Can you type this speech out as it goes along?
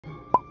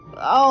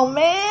Oh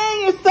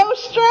man, you're so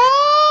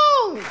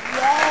strong.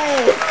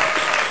 Yes.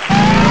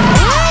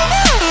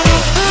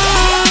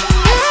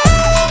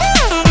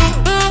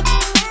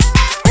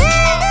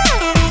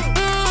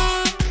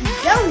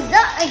 Thumbs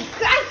up and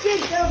crack your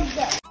thumbs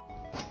up.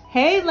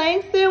 Hey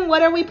Langston,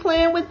 what are we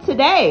playing with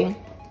today?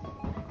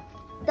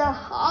 The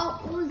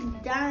Hot Wheels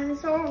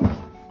dinosaur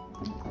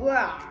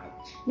garage.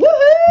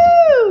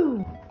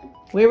 Woohoo!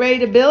 We ready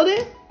to build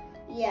it?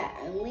 Yeah,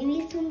 and we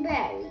need some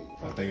batteries.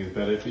 I think it's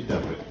better if you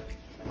dump it.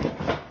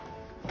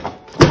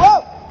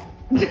 Whoa!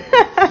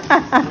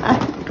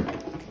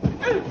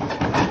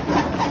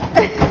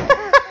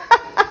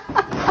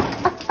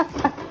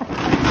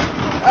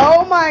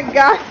 Oh my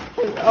god!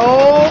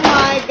 Oh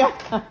my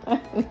god!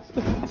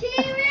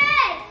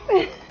 T-Rex!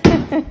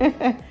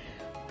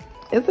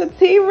 It's a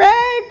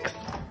T-Rex!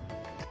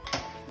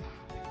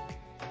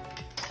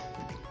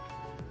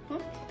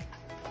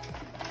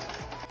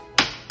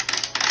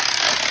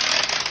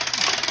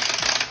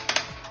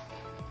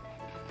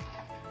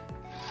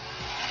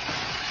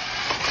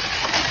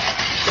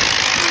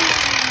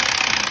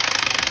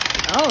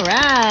 All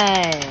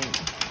right.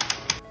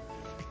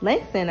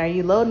 Langston, are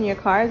you loading your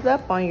cars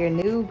up on your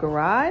new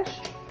garage?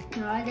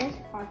 No, I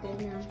just parked it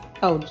now.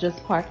 Oh,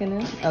 just parking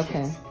them?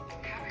 Okay.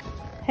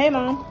 Hey,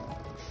 Mom.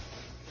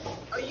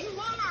 Oh, you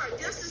are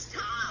just as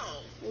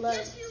tall. Look.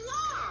 Yes, you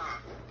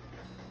are.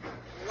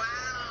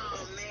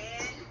 Wow,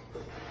 man.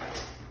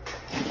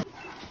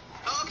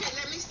 Okay,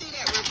 let me see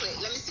that real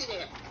quick. Let me see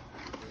that.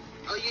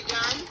 Oh, you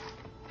done?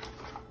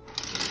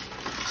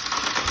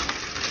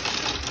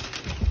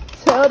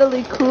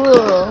 Totally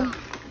cool.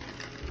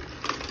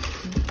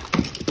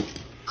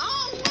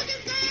 Oh, look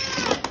at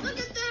that. Look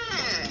at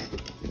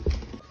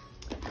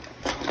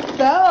that.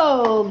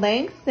 So,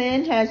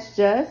 Langston has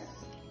just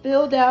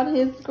filled out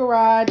his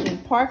garage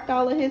and parked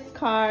all of his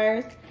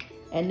cars.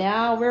 And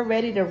now we're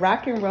ready to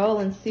rock and roll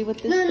and see what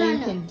this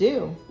thing can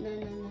do.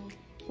 No.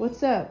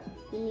 What's up?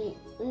 We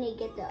need to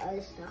get the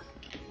other stuff.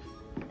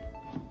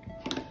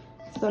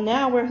 So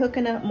now we're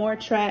hooking up more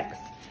tracks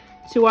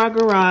to our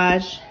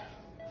garage.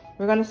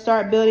 We're gonna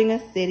start building a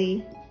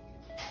city.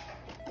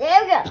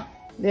 There we go.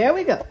 There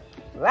we go.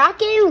 Rock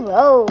and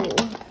roll.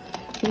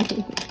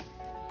 It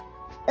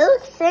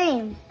looks the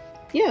same.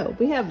 Yeah,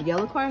 we have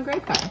yellow car and gray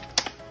car.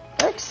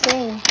 It looks the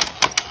same.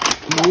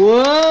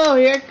 Whoa,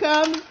 here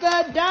comes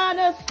the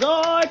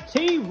dinosaur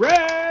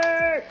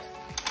T-Rex.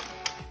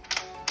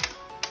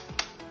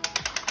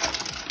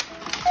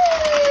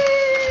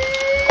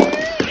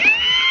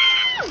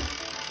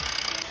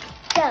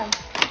 Go.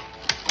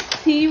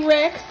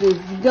 T-Rex is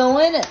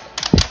going up.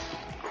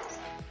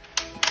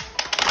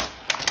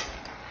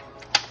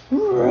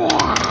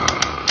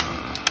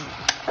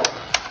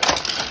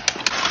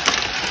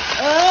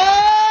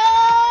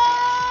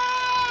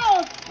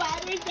 Oh,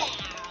 spider down.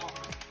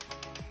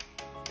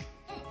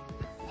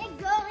 It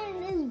go in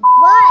his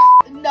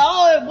butt. No,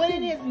 it went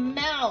in his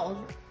mouth.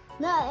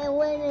 No, it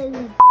went in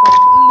his butt.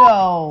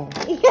 No.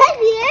 Yes,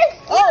 yes.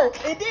 Oh,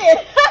 it did.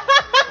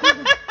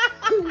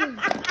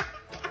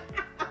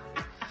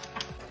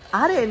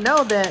 I didn't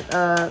know that.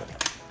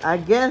 I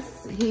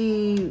guess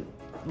he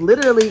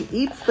literally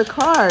eats the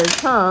cars,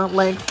 huh,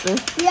 Langston?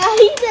 Yeah,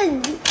 he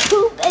just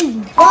poop his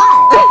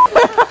butt.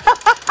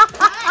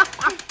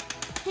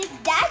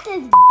 That's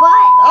his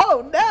butt.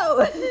 Oh no!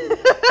 That's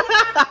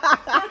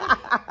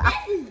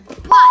his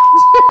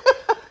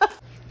butt.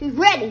 He's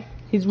ready.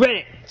 He's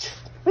ready.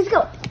 Let's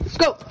go. Let's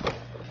go.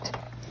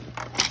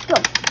 Let's go.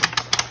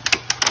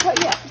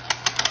 Hurry up.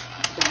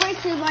 The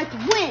race is like to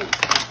win.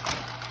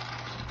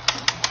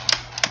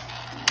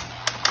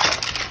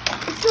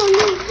 Let's go,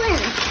 new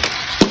friend.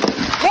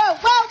 Whoa,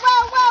 whoa,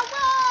 whoa,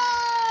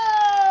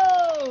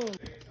 whoa, whoa!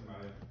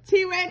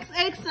 T-Rex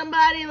ate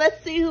somebody.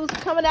 Let's see who's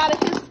coming out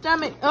of his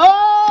stomach.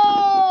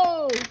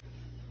 Oh!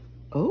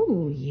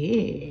 Oh,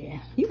 yeah.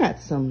 You got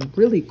some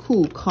really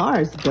cool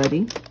cars,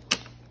 buddy.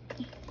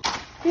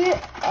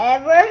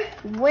 Whoever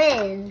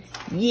wins.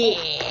 Yeah.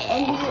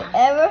 And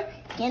whoever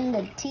in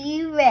the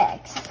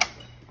T-Rex.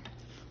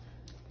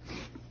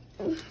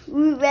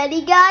 We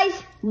ready,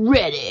 guys?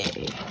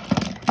 Ready.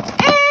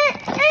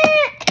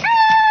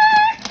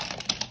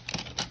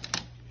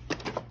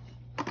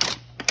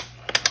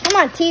 Come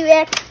on,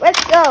 T-Rex.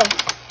 Let's go.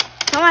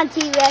 Come on,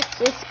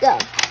 T-Rex. Let's go.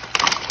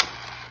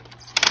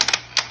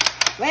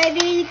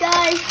 Ready,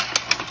 guys?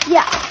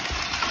 Yeah.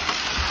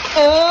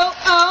 Oh,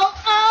 oh,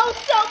 oh,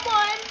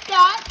 someone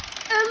got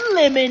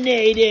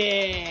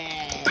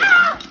eliminated.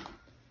 Ah!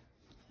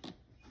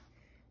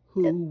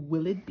 Who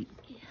will it be?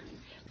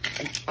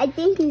 I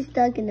think he's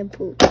stuck in the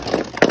poop.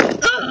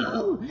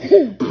 Oh!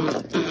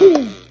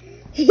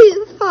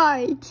 You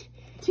fart.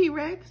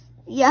 T-Rex?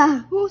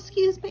 Yeah. Oh,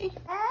 excuse me.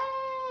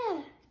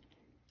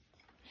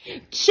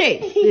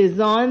 Chase is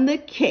on the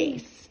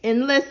case,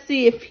 and let's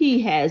see if he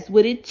has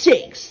what it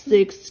takes to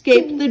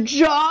escape the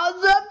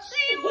jaws of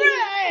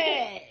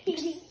T-Rex.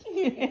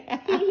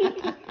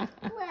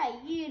 What are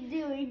you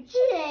doing,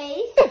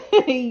 Chase?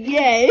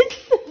 Yes,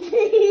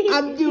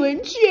 I'm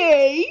doing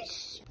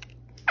Chase.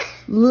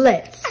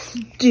 Let's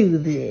do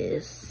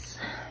this.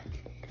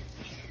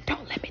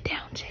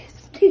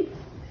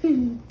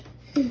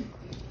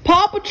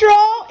 Paw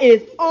Patrol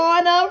is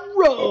on a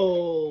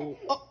roll.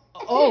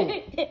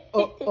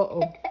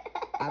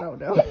 I don't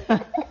know.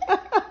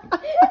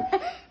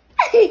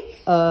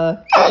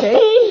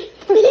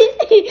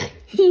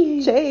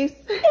 Chase.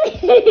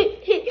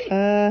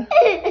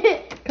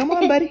 Come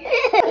on, buddy.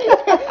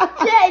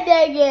 Try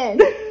that again.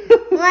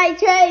 Mike,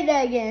 try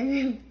that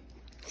again.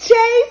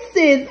 Chase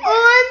is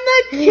on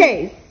the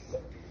case.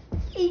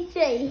 He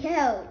say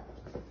help.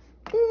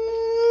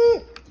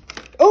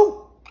 Oh.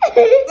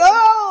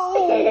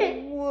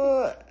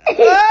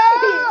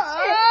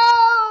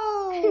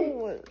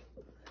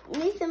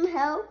 Need some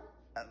help?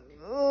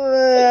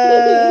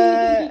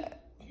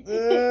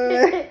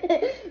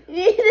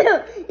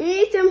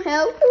 Need some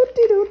help? No,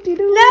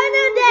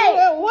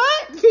 Dad.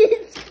 What?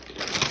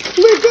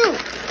 Let's go.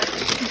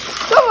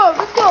 Come on,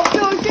 let's go,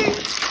 Georgie.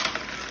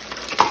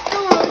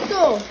 Come on, let's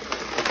go.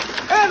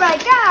 Everybody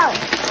go.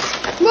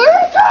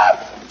 Let's go.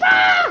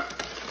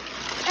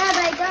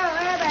 Everybody go.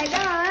 Everybody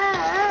go.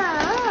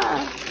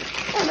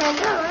 Everybody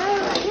go.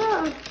 Everybody go.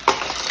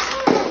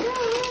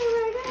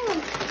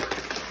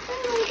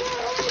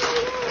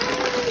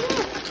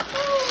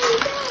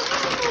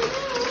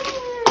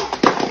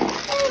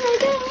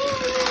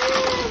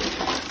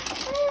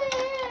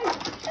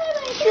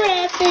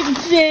 Traffic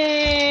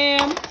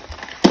jam.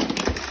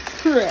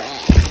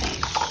 Crash.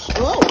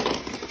 Oh.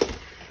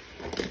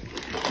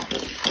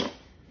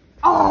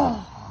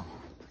 Oh.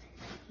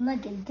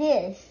 Look at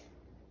this.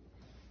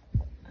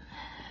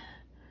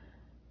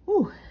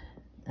 Ooh,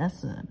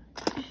 that's a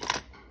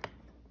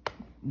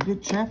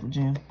good traffic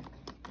jam.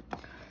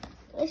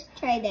 Let's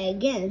try that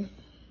again.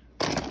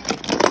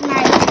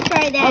 Alright, let's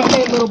try that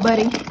Okay, again. little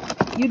buddy.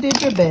 You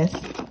did your best.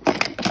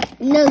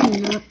 No, you're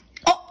not.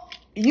 Oh,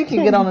 you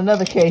can get on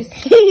another case.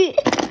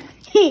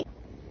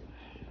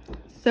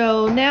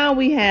 So now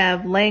we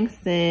have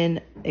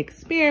Langston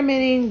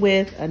experimenting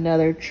with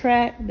another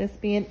track that's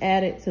being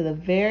added to the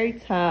very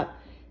top,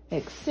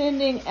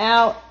 extending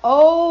out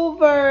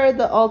over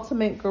the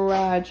ultimate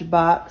garage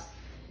box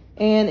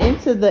and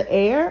into the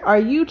air. Are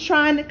you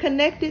trying to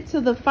connect it to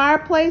the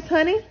fireplace,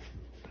 honey?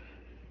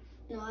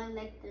 No, I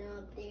like them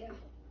up there.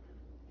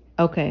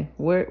 Okay,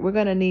 we're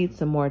gonna need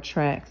some more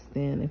tracks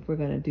then if we're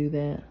gonna do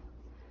that.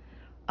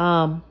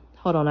 Hold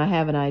on, I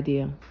have an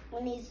idea.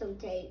 We need some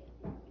tape.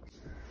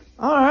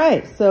 All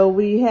right, so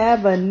we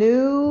have a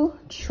new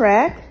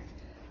track,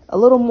 a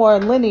little more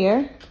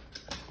linear,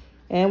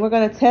 and we're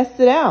gonna test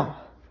it out.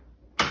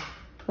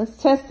 Let's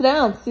test it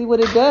out and see what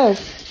it does.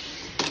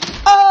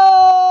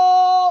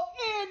 Oh,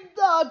 in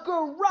the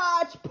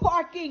garage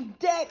parking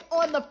deck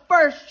on the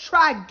first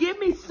try. Give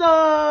me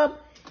some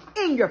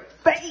in your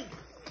face.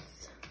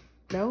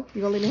 No,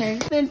 you gonna leave me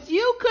hang? Since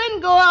you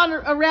couldn't go on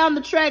around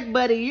the track,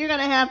 buddy, you're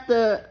gonna have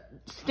to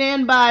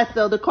stand by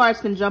so the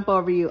cars can jump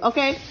over you,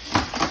 okay?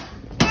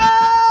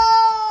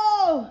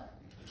 Go!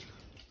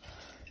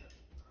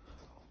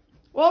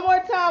 One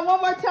more time, one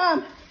more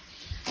time.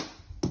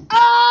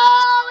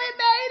 Oh, we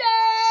made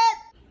it!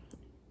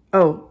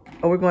 Oh,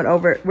 we're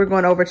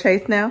going over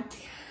Chase now?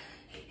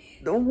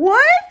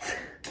 What?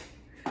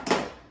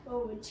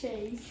 Over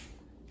Chase.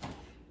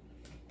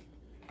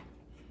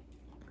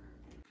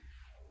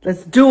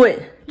 Let's do it.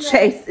 No.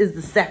 Chase is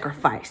the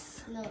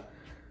sacrifice. No.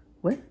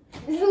 What?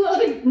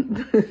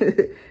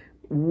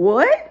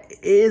 What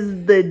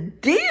is the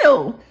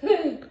deal?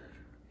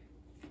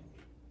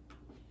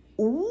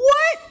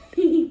 What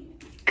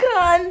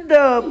kind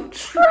of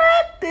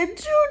track did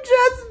you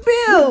just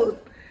build?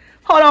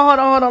 Hold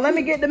on. Let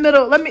me get in the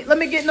middle. Let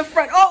me get in the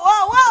front.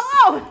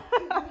 Oh.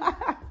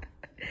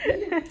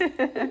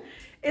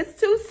 It's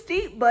too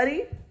steep,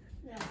 buddy.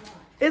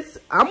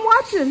 I'm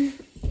watching.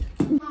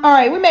 All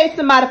right, we made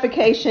some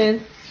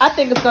modifications. I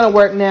think it's gonna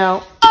work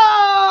now.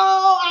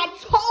 Oh, I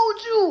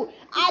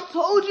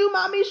told you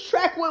mommy's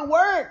track would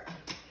work.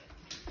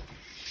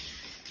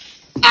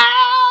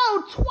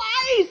 Ow,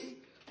 twice,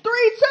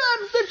 3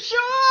 times the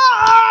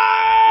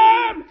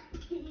charm.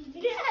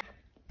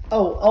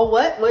 Oh,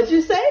 what? What'd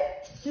you say?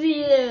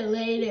 See you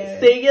later.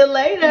 See you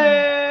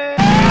later.